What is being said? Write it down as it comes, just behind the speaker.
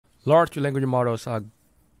Large language models are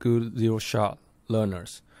good zero-shot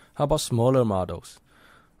learners. How about smaller models?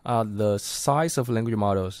 The size of language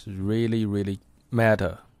models really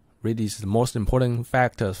matter. Really is the most important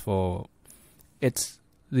factors for its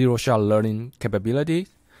zero-shot learning capability.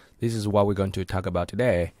 This is what we're going to talk about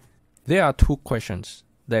today. There are two questions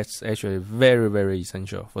that's actually very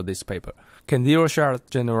essential for this paper. Can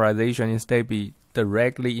zero-shot generalization instead be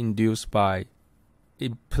directly induced by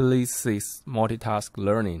implicit multitask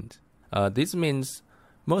learning? This means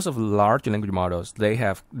most of large language models, they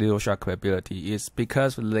have zero-shot capability. It's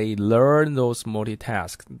because they learn those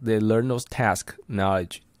multitasks. They learn those task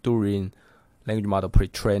knowledge during language model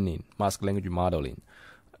pre-training, mask language modeling,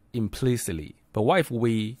 implicitly. But what if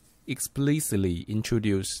we explicitly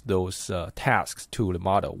introduce those tasks to the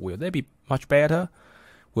model? Will they be much better?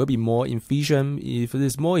 Will be more efficient? If it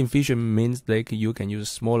is more efficient, means you can use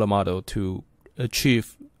a smaller model to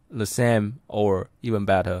achieve the same or even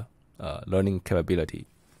better learning capability.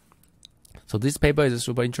 So this paper is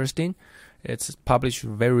super interesting. It's published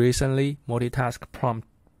very recently, multitask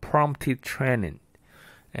prompted training,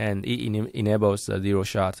 and it enables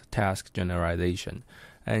zero-shot task generalization.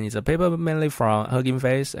 And it's a paper mainly from Hugging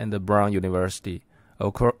Face and the Brown University.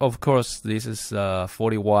 Of course, this is a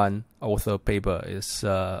 41 author paper. It's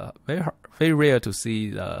very rare to see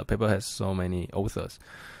the paper has so many authors.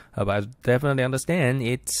 But I definitely understand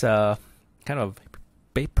it's kind of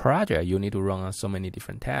big project. You need to run on so many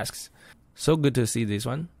different tasks. So good to see this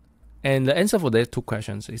one. And the answer for these two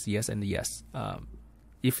questions is yes and yes.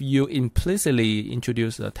 If you implicitly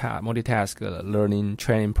introduce a multitask learning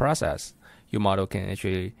training process, your model can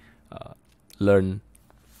actually learn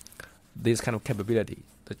this kind of capability,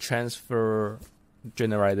 the transfer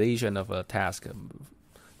generalization of a task.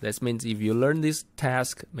 That means if you learn this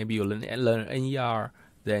task, maybe you learn NER,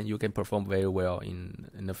 then you can perform very well in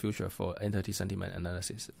the future for entity sentiment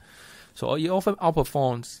analysis. So it often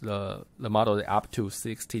outperforms the model up to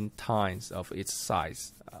 16 times of its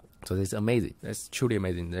size. So that's amazing. That's truly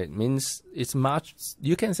amazing. That means it's much,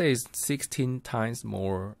 you can say it's 16 times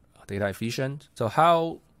more data efficient. So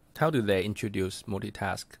how do they introduce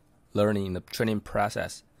multitask learning in the training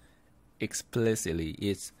process explicitly?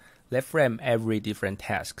 It's they frame every different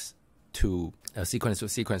tasks to a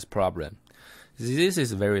sequence-to-sequence problem. This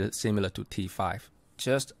is very similar to T5.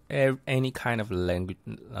 Just any kind of language,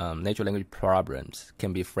 natural language problems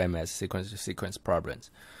can be framed as sequence-to-sequence problems.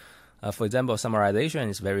 For example, summarization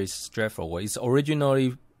is very straightforward. It's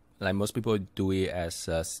originally, like most people do it as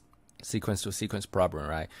a sequence-to-sequence problem,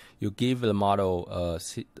 right? You give the model a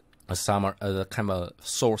kind of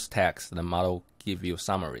source text, the model give you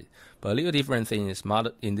summary. But a little different thing is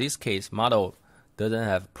in this case, model doesn't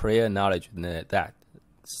have prior knowledge that,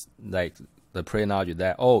 like the prior knowledge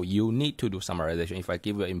that, oh, you need to do summarization. If I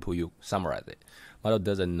give you input, you summarize it. Model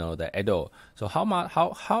doesn't know that at all. So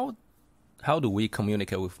how do we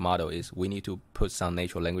communicate with model is we need to put some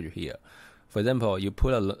natural language here. For example, you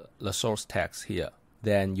put the source text here.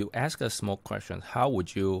 Then you ask a small question. How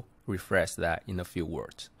would you rephrase that in a few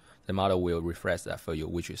words? The model will rephrase that for you,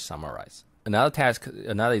 which is summarize.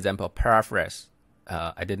 Another example, paraphrase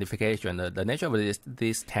identification. The nature of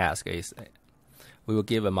this task is we will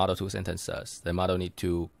give a model two sentences. The model need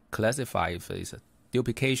to classify if it's a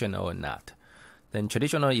duplication or not. Then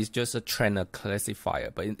traditional is just a trainer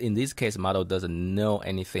classifier. But in this case, model doesn't know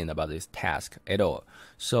anything about this task at all.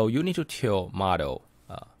 So you need to tell model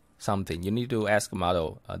something. You need to ask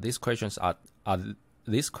model, these questions are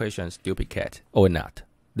these questions duplicate or not?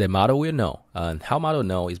 The model will know. And how model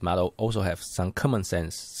know is model also have some common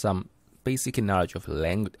sense, some basic knowledge of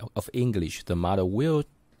language of English. The model will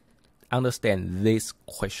understand these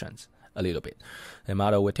questions a little bit. The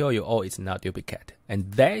model will tell you, oh, it's not duplicate.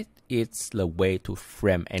 And that is the way to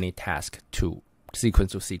frame any task to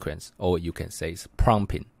sequence to sequence, or you can say it's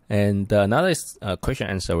prompting. And another is question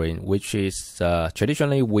answering, which is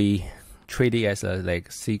traditionally we treat it as a like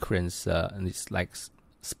sequence, and it's like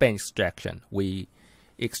span extraction. We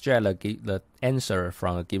extract the answer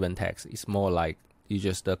from a given text. It's more like you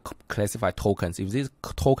just classify tokens. If this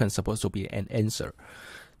token is supposed to be an answer,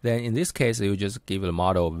 then in this case, you just give the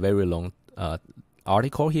model a very long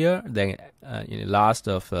article here. Then in the last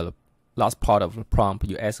part of the prompt,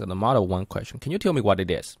 you ask the model one question. Can you tell me what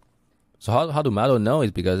it is? So how do model know?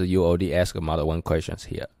 Is because you already asked the model one questions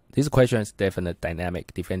here. This question is definitely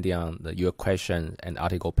dynamic depending on your question and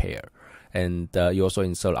article pair. And you also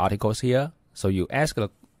insert articles here. So you ask the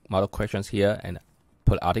model questions here and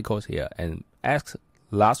put articles here and ask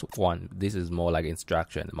last one. This is more like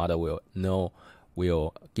instruction. The model will know,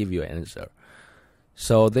 will give you an answer.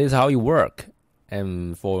 So this is how it works.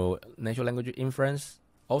 And for natural language inference,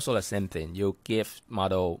 also the same thing. You give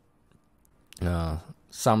model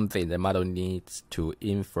something the model needs to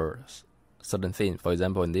infer certain things. For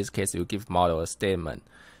example, in this case, you give model a statement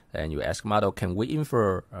and you ask model, can we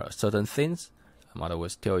infer certain things? The model will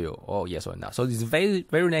tell you, oh, yes or no. So it's very,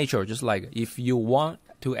 very natural. Just like if you want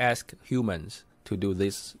to ask humans to do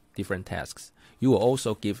these different tasks, you will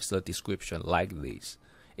also give the description like this.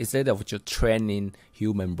 Instead of just training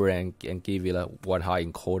human brain and give it a one-hot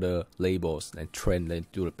encoder labels and train them to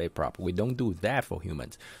do the backprop, we don't do that for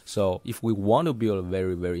humans. So if we want to build a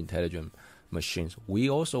very, very intelligent machines, we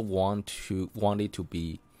also want it to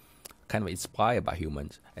be kind of inspired by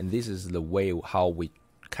humans. And this is the way how we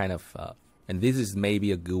kind of and this is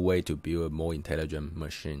maybe a good way to build a more intelligent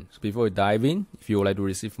machine. So before we dive in, if you would like to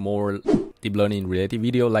receive more deep learning related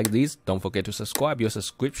video like this, don't forget to subscribe. Your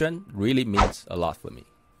subscription really means a lot for me.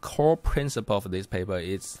 Core principle of this paper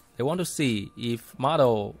is they want to see if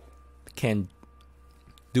model can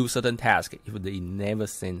do certain tasks if they never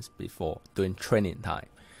seen before during training time.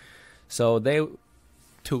 So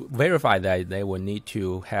to verify that, they will need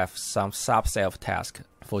to have some subset of task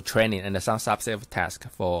for training and some subset of task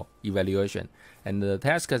for evaluation. And the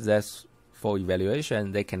tasks that's for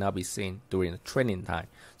evaluation, they cannot be seen during the training time.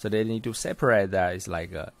 So they need to separate that. It's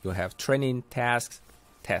like you have training tasks,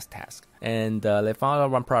 test task. And they found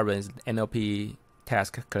out one problem is NLP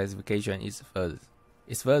task classification is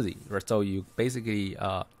fuzzy. So you basically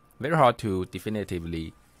very hard to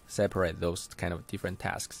definitively separate those kind of different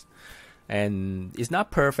tasks. And it's not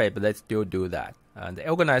perfect, but they still do that. And they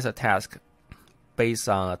organize a task based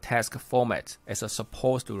on a task format as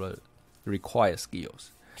supposed to the required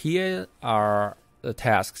skills. Here are the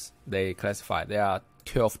tasks they classify. There are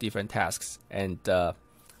 12 different tasks and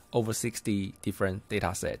over 60 different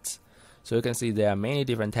data sets. So you can see there are many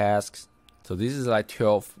different tasks. So this is like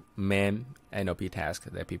 12 main NLP tasks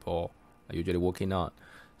that people are usually working on.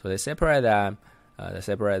 So they separate them,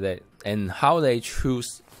 and how they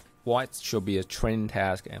choose what should be a training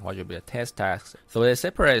task and what should be a test task. So they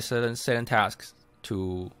separate certain tasks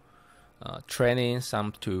to training,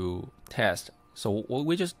 some to test. So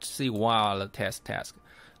we just see what are the test tasks.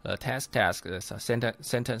 The test task is a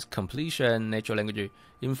sentence completion, natural language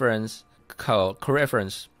inference,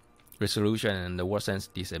 coreference resolution, and the word sense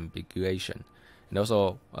disambiguation, and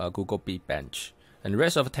also Google Big Bench. And the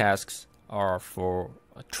rest of the tasks are for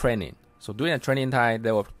training. So during the training time,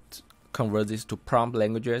 they will convert this to prompt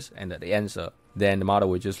languages and the answer. Then the model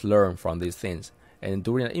will just learn from these things. And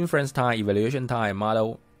during the inference time, evaluation time,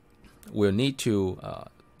 model will need to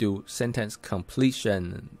do sentence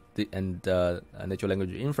completion and natural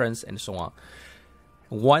language inference and so on.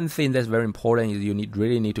 One thing that's very important is you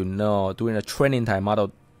really need to know during the training time,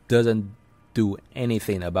 model doesn't do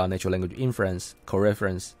anything about natural language inference,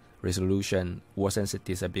 coreference, resolution, word sense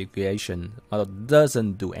disambiguation. Model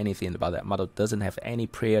doesn't do anything about that. Model doesn't have any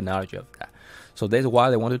prior knowledge of that. So that's why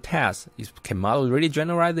they want to test. Can model really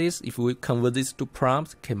generate this? If we convert this to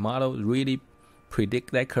prompts, can model really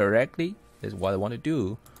predict that correctly? That's what they want to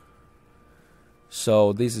do.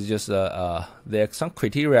 So this is just there are some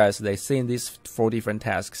criteria they see in these 4 different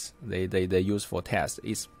tasks they use for tests.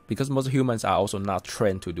 It's because most humans are also not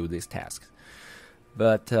trained to do these tasks.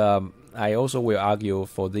 But I also will argue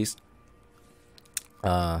for this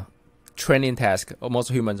training task, most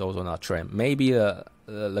humans also not trained. Maybe the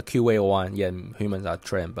QA one, yeah, humans are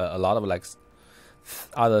trained, but a lot of like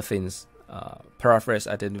other things, paraphrase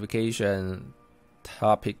identification,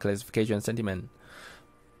 topic classification, sentiment,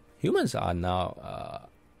 humans are now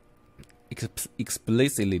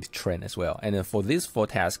explicitly trained as well. And for these 4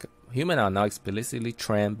 tasks, humans are not explicitly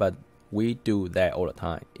trained, but we do that all the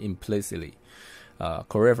time implicitly.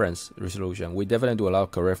 Coreference resolution, we definitely do a lot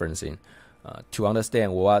of coreferencing to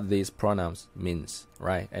understand what these pronouns means,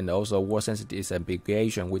 right? And also word sense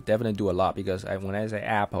disambiguation, we definitely do a lot, because when I say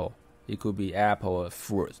apple, it could be apple or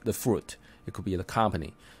fruit, the fruit, it could be the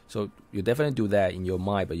company. So you definitely do that in your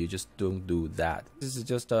mind, but you just don't do that. This is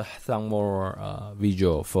just some more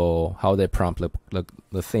visual for how they prompt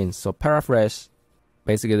the things. So paraphrase,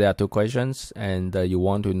 basically there are 2 questions, and you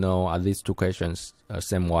want to know are these 2 questions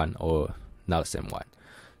same one or not the same one.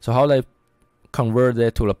 So how they convert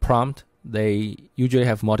that to the prompt, they usually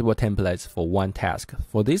have multiple templates for one task.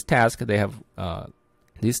 For this task, they have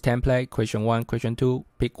this template, question 1, question 2,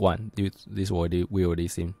 pick one. This we already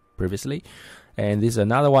seen previously. And this is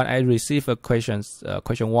another one. I receive a question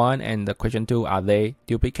 1 and the question 2, are they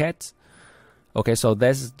duplicates? Okay, so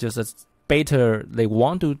that's just a better, they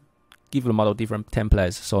want to give the model different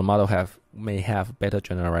templates, so the model may have better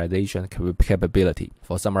generalization capability.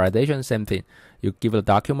 For summarization, same thing. You give the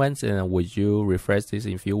documents, and would you rephrase this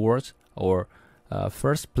in few words? Or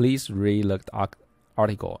first, please read the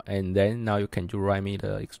article, and then now you can write me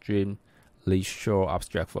the extreme short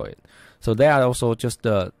abstract for it. So there are also just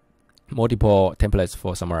multiple templates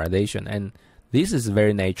for summarization, and this is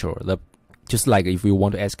very natural. Just like if you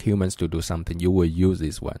want to ask humans to do something, you will use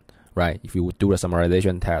this one, right? If you would do a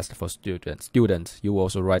summarization task for students, you will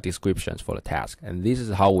also write descriptions for the task, and this is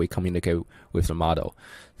how we communicate with the model.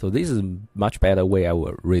 So this is a much better way, I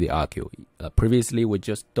would really argue. Previously, we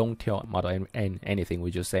just don't tell model anything.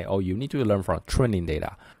 We just say, oh, you need to learn from training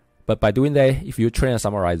data. But by doing that, if you train a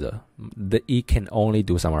summarizer, it can only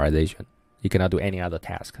do summarization. It cannot do any other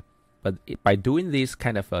task. But by doing this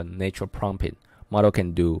kind of a natural prompting, model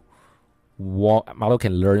can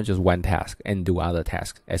learn just one task and do other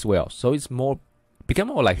tasks as well. So it's become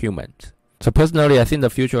more like humans. So personally, I think the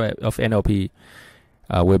future of NLP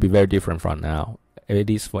will be very different from now. It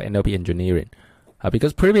is for NLP engineering.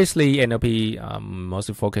 Because previously NLP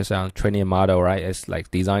mostly focused on training a model, right? It's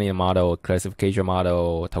like designing a model, classification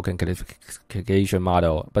model, token classification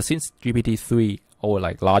model. But since GPT-3 or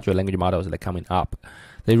like larger language models that are coming up,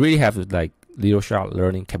 they really have like little shot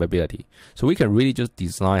learning capability. So we can really just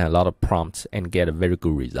design a lot of prompts and get a very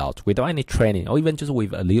good result without any training, or even just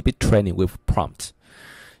with a little bit training with prompts.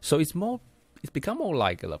 So it's become more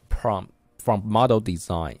like a prompt from model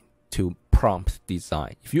design to prompt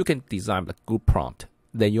design. If you can design a good prompt,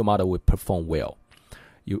 then your model will perform well.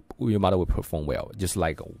 Your model will perform well, just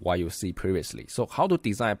like what you see previously. So how to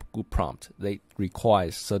design a good prompt? They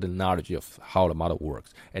require certain knowledge of how the model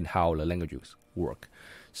works and how the languages work.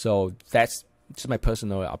 So that's just my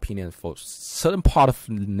personal opinion. For certain part of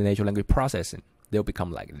natural language processing, they'll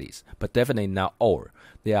become like this, but definitely not all.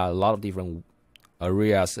 There are a lot of different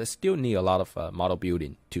areas that still need a lot of model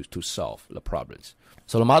building to solve the problems.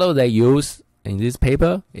 So the model they use in this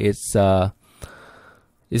paper is T5,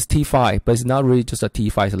 but it's not really just a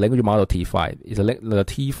T5. It's a language model T5. It's the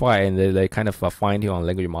T5, and they kind of fine-tune on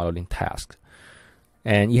language modeling tasks.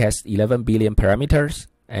 And it has 11 billion parameters.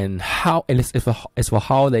 And as for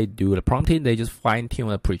how they do the prompting, they just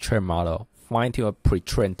fine-tune a pre-trained model, fine-tune a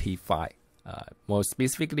pre-trained T5. More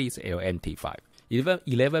specifically, it's LM T5.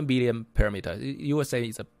 11 billion parameters. You would say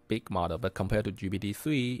it's a big model, but compared to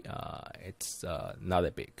GPT-3, it's not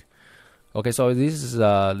that big. Okay, so this is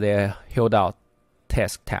their held out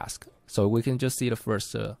task. So we can just see the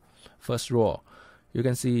first row. You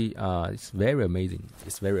can see it's very amazing.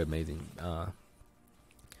 It's very amazing.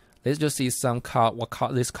 Let's just see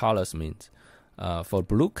what these colors means. For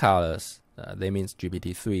blue colors, they means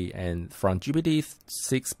GPT-3, and from GPT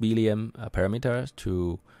 6 billion parameters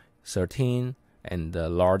to 13, and the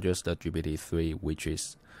largest GPT-3, which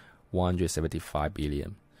is 175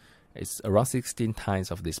 billion. It's around 16 times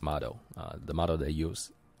of this model, the model they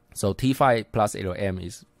use. So T5 plus LM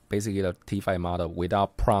is basically the T5 model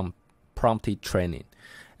without prompted training,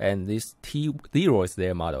 and this T0 is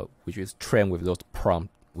their model, which is trained with those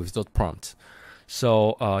prompts.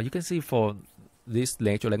 So you can see for this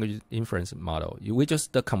natural language inference model, we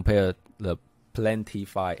just compare the plain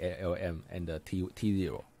T5 LM and the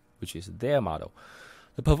T0, which is their model.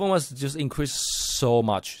 The performance just increased so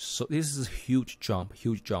much. So this is a huge jump.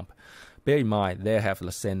 Bear in mind, they have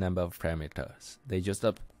the same number of parameters. They just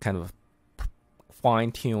kind of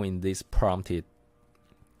fine-tune in this prompted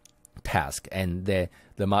task, and the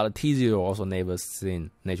model T0 also never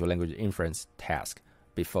seen natural language inference task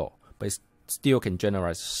before, but it still can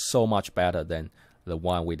generate so much better than the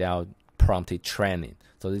one without prompted training.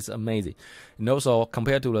 So this is amazing. And also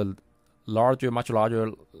compared to the much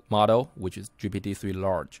larger model, which is GPT-3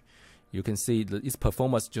 large, you can see that its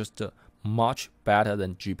performance just much better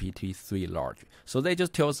than GPT-3 large. So they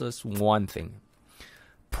just tells us one thing: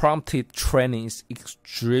 prompted training is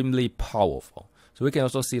extremely powerful. So we can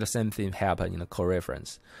also see the same thing happen in the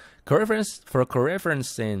coreference. For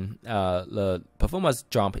coreferencing, the performance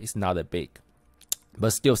jump is not that big,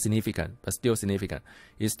 but still significant.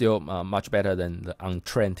 It's still much better than the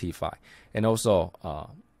untrained T5, and also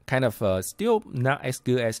still not as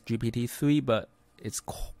good as GPT-3, but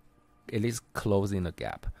it is closing the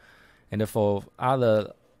gap. And for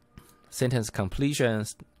other sentence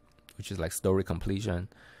completions, which is like story completion,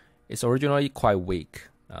 it's originally quite weak.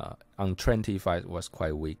 Untrained T5 was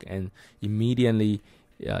quite weak, and immediately,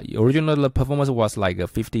 originally the performance was like a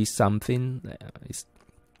 50 something,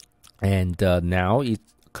 and now it's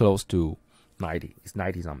close to 90. It's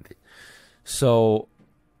 90 something. So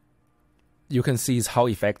you can see how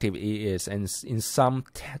effective it is, and in some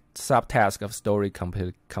subtask of story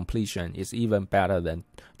completion, it's even better than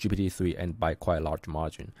GPT-3 and by quite a large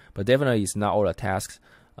margin. But definitely, it's not all the tasks.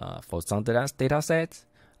 For some datasets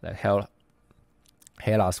that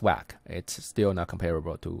hell us whack, it's still not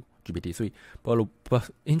comparable to GPT-3. But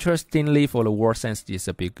interestingly, for the word sense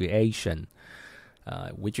disaggregation,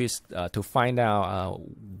 which is to find out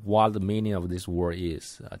what the meaning of this word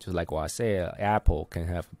is. Just like what I said, apple can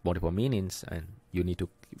have multiple meanings, and you need to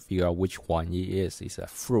figure out which one it is. It's a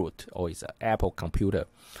fruit or it's an Apple computer.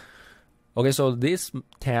 Okay, so this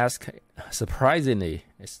task, surprisingly,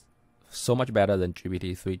 is so much better than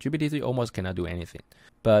GPT-3. GPT-3 almost cannot do anything.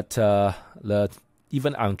 But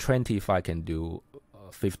even on 25 can do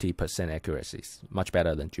 50% accuracy. Much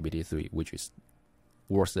better than GPT-3, which is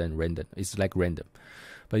worse than random. It's like random.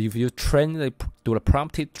 But if you do the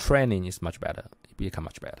prompted training, it's much better. It becomes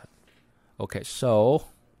much better. Okay, so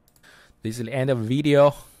this is the end of the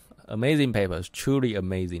video. Amazing papers, truly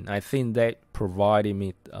amazing. I think they provided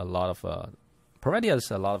us a lot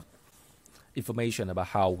of information about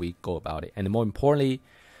how we go about it. And more importantly,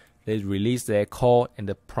 they released their code and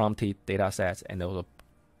the prompted data sets and also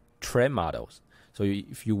train models. So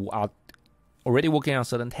if you are already working on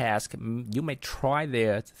certain tasks, you may try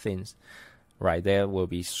their things. Right, that will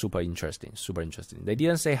be super interesting, super interesting. They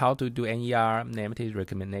didn't say how to do NER, negative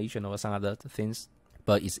recommendation, or some other things,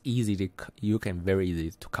 but it's easy you can very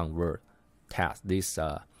easy to convert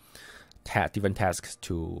different tasks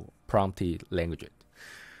to prompted languages.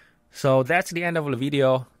 So that's the end of the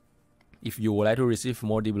video. If you would like to receive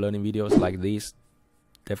more deep learning videos like this,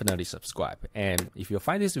 definitely subscribe. And if you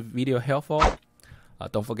find this video helpful,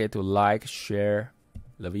 don't forget to like, share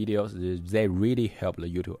the videos. They really help the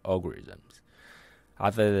YouTube algorithms.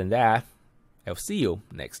 Other than that, I'll see you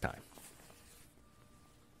next time.